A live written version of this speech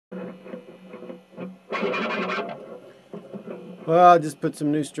Well, I just put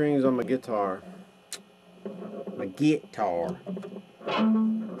some new strings on my guitar. My guitar.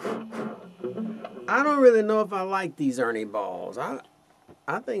 I don't really know if I like these Ernie balls. I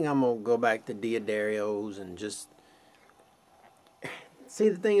think I'm going to go back to Diodarios and just... See,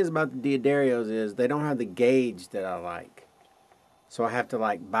 the thing is about the Diodarios is they don't have the gauge that I like. So I have to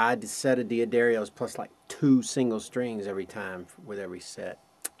like buy the set of Diodarios plus like 2 single strings every time with every set.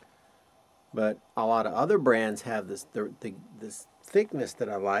 But a lot of other brands have this thickness that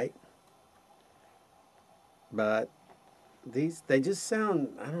I like. But these, they just sound,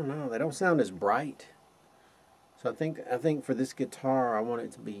 I don't know, they don't sound as bright. So I think for this guitar I want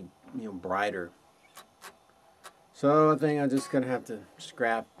it to be, you know, brighter. So I think I'm just gonna have to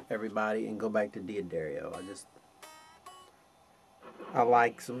scrap everybody and go back to Diodario. I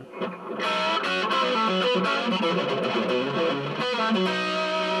like some.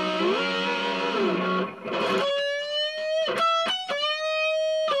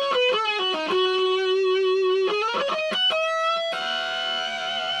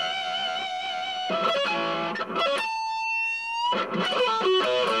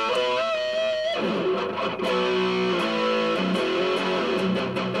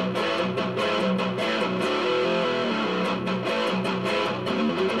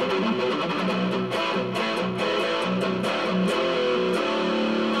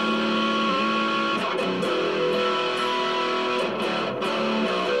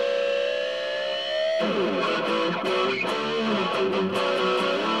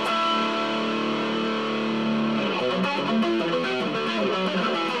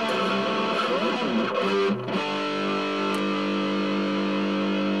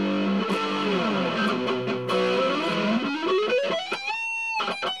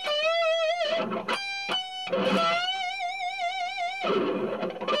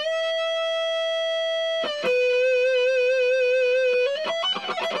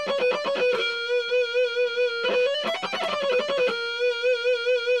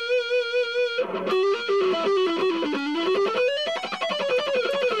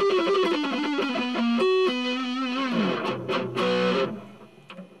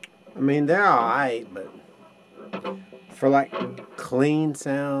 I mean, they're alright, but for like clean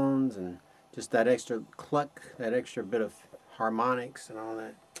sounds and just that extra cluck, that extra bit of harmonics and all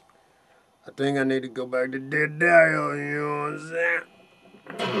that, I think I need to go back to Didario, you know what I'm saying?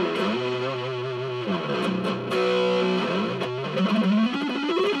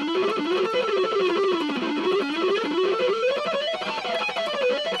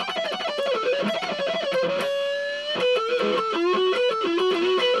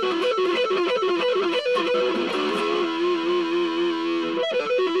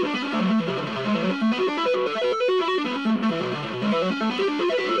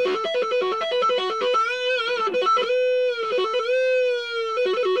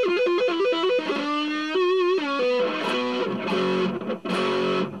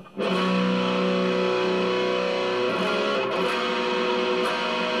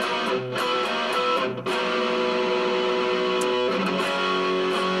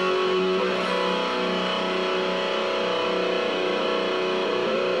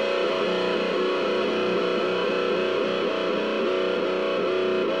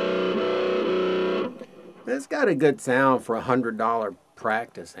 It's got a good sound for $100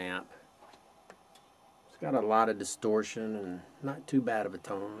 practice amp. It's got a lot of distortion and not too bad of a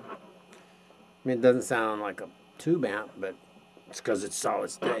tone. I mean, it doesn't sound like a tube amp, but it's because it's solid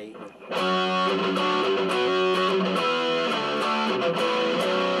state.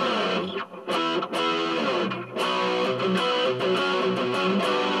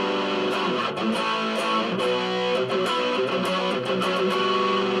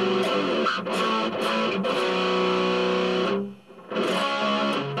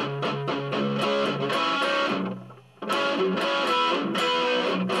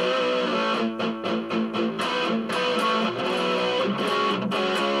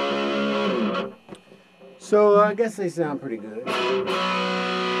 So I guess they sound pretty good.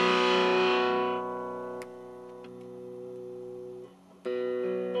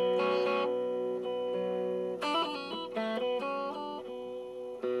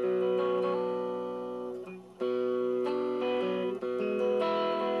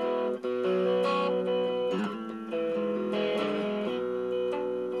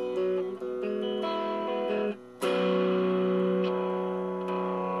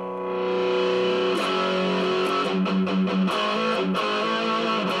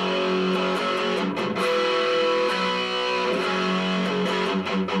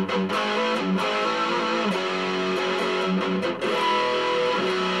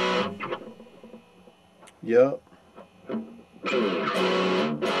 Yup.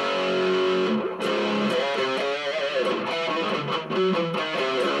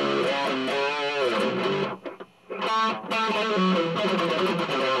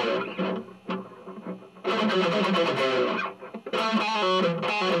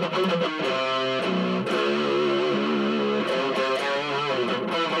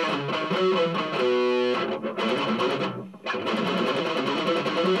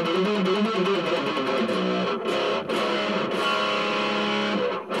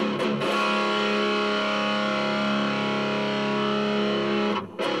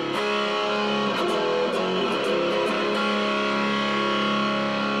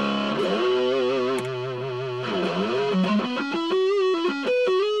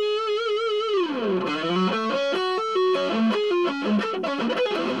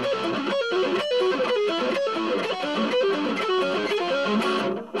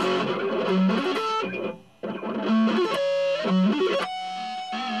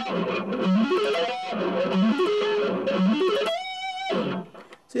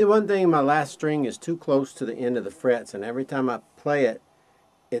 See, one thing, my last string is too close to the end of the frets, and every time I play it,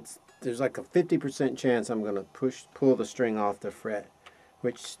 there's like a 50% chance I'm going to pull the string off the fret,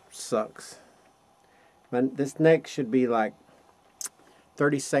 which sucks. But this neck should be like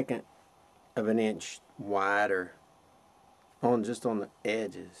 32nd of an inch wider just on the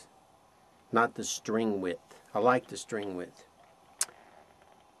edges, not the string width. I like the string width.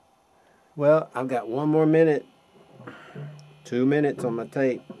 Well, I've got one more minute. 2 minutes on my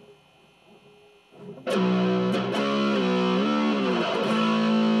tape.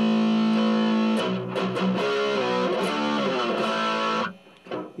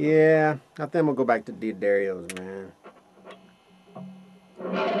 Yeah, I think I'm gonna go back to D'Addarios, man.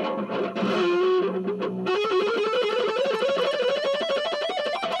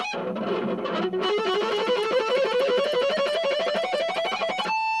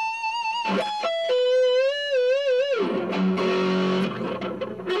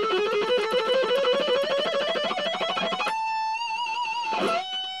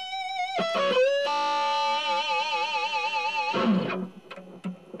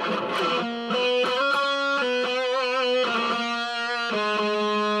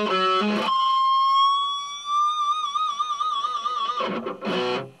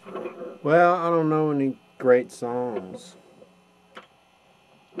 Well, I don't know any great songs.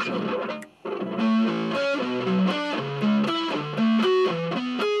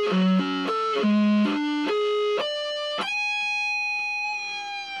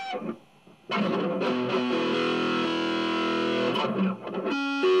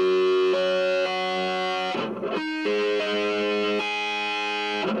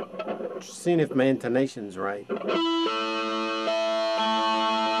 Just seeing if my intonation's right.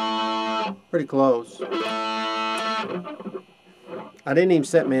 Pretty close. I didn't even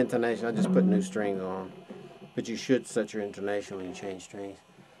set my intonation. I just put new strings on. But you should set your intonation when you change strings.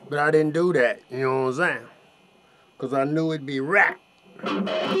 But I didn't do that. You know what I'm saying? Because I knew it'd be right.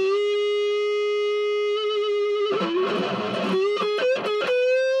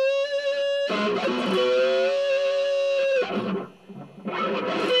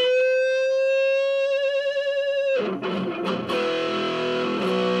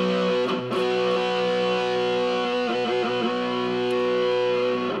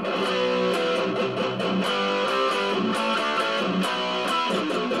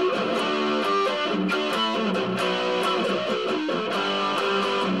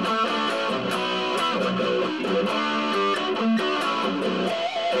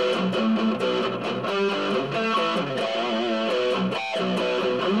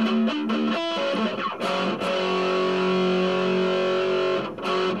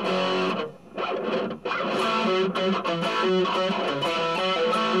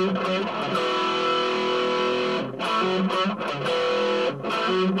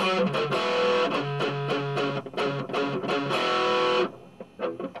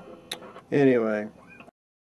 Anyway.